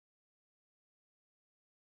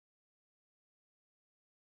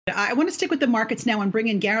I want to stick with the markets now and bring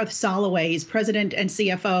in Gareth Soloway. He's president and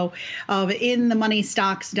CFO of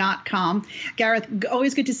InTheMoneyStocks.com. Gareth,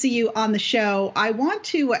 always good to see you on the show. I want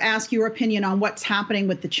to ask your opinion on what's happening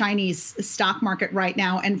with the Chinese stock market right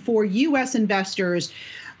now. And for U.S. investors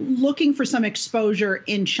looking for some exposure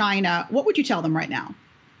in China, what would you tell them right now?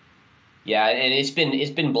 Yeah, and it's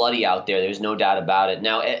been bloody out there. There's no doubt about it.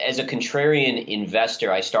 Now, as a contrarian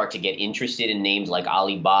investor, I start to get interested in names like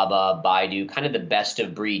Alibaba, Baidu, kind of the best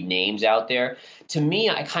of breed names out there. To me,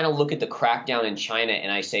 I kind of look at the crackdown in China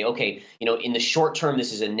and I say, okay, in the short term,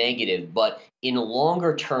 this is a negative, but in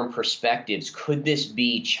longer term perspectives, could this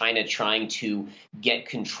be China trying to get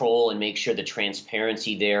control and make sure the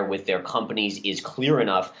transparency there with their companies is clear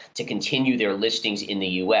enough to continue their listings in the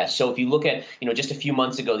U.S.? So if you look at, just a few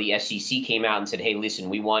months ago, the SEC came out and said, hey, listen,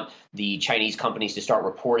 we want the Chinese companies to start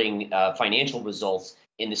reporting financial results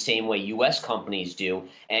in the same way U.S. companies do.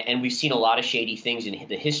 And we've seen a lot of shady things in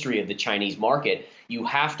the history of the Chinese market. You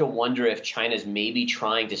have to wonder if China's maybe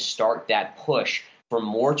trying to start that push for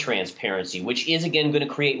more transparency, which is, again, going to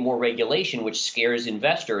create more regulation, which scares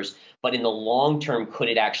investors. But in the long term, could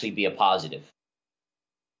it actually be a positive?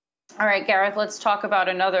 All right, Gareth, let's talk about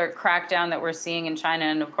another crackdown that we're seeing in China.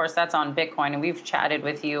 And of course, that's on Bitcoin. And we've chatted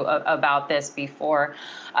with you about this before.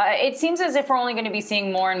 It seems as if we're only going to be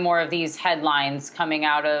seeing more and more of these headlines coming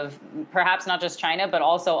out of perhaps not just China, but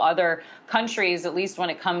also other countries, at least when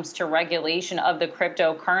it comes to regulation of the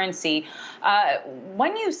cryptocurrency.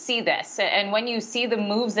 When you see this and when you see the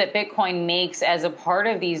moves that Bitcoin makes as a part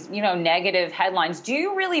of these, negative headlines, do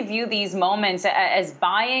you really view these moments as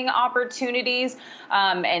buying opportunities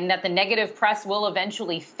and that the negative press will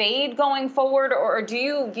eventually fade going forward? Or do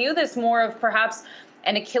you view this more of perhaps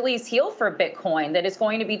an Achilles heel for Bitcoin that is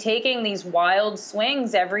going to be taking these wild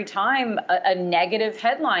swings every time a negative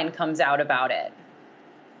headline comes out about it?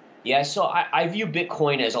 Yeah, so I view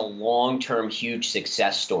Bitcoin as a long-term huge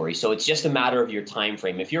success story. So it's just a matter of your time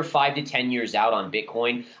frame. If you're 5 to 10 years out on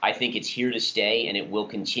Bitcoin, I think it's here to stay and it will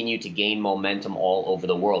continue to gain momentum all over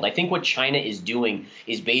the world. I think what China is doing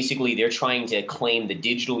is basically they're trying to claim the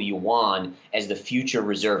digital yuan as the future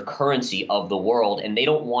reserve currency of the world, and they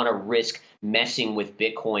don't want to risk messing with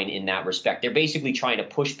Bitcoin in that respect. They're basically trying to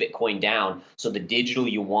push Bitcoin down so the digital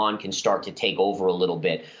yuan can start to take over a little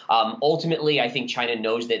bit. Ultimately, I think China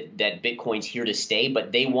knows that Bitcoin's here to stay,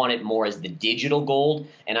 but they want it more as the digital gold,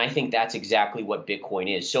 and I think that's exactly what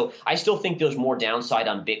Bitcoin is. So I still think there's more downside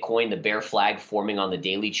on Bitcoin. The bear flag forming on the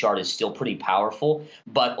daily chart is still pretty powerful,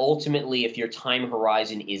 but ultimately, if your time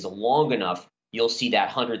horizon is long enough, you'll see that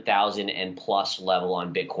 100,000 and plus level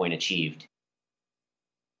on Bitcoin achieved.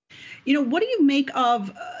 What do you make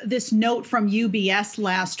of this note from UBS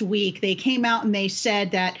last week? They came out and they said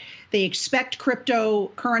that they expect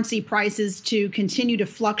cryptocurrency prices to continue to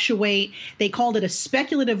fluctuate. They called it a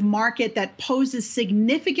speculative market that poses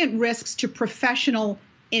significant risks to professional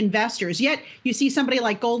investors. Yet you see somebody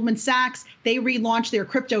like Goldman Sachs, they relaunched their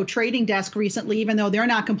crypto trading desk recently, even though they're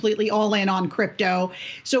not completely all in on crypto.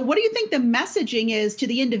 So what do you think the messaging is to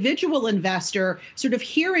the individual investor, sort of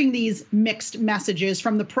hearing these mixed messages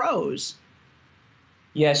from the pros?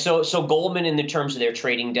 Yeah, so Goldman, in the terms of their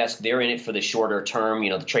trading desk, they're in it for the shorter term,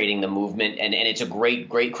 the trading the movement, and it's a great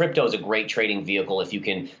crypto is a great trading vehicle if you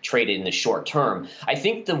can trade it in the short term. I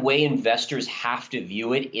think the way investors have to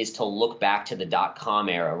view it is to look back to the .com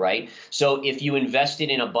era, right? So if you invested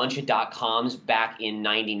in a bunch of .coms back in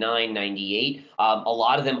 99, 98, a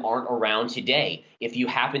lot of them aren't around today. If you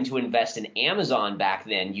happen to invest in Amazon back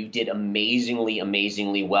then, you did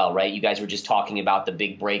amazingly well, right? You guys were just talking about the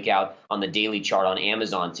big breakout on the daily chart on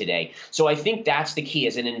Amazon today. So I think that's the key.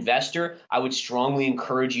 As an investor, I would strongly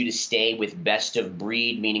encourage you to stay with best of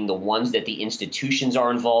breed, meaning the ones that the institutions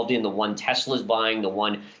are involved in, the one Tesla's buying, the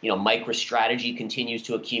one, MicroStrategy continues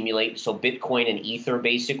to accumulate. So Bitcoin and Ether,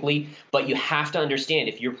 basically. But you have to understand,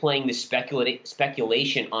 if you're playing the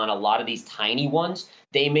speculation on a lot of these tiny ones,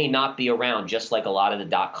 they may not be around, just like a lot of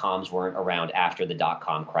the .coms weren't around after the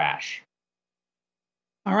 .com crash.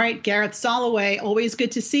 All right, Gareth Soloway, always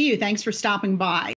good to see you. Thanks for stopping by.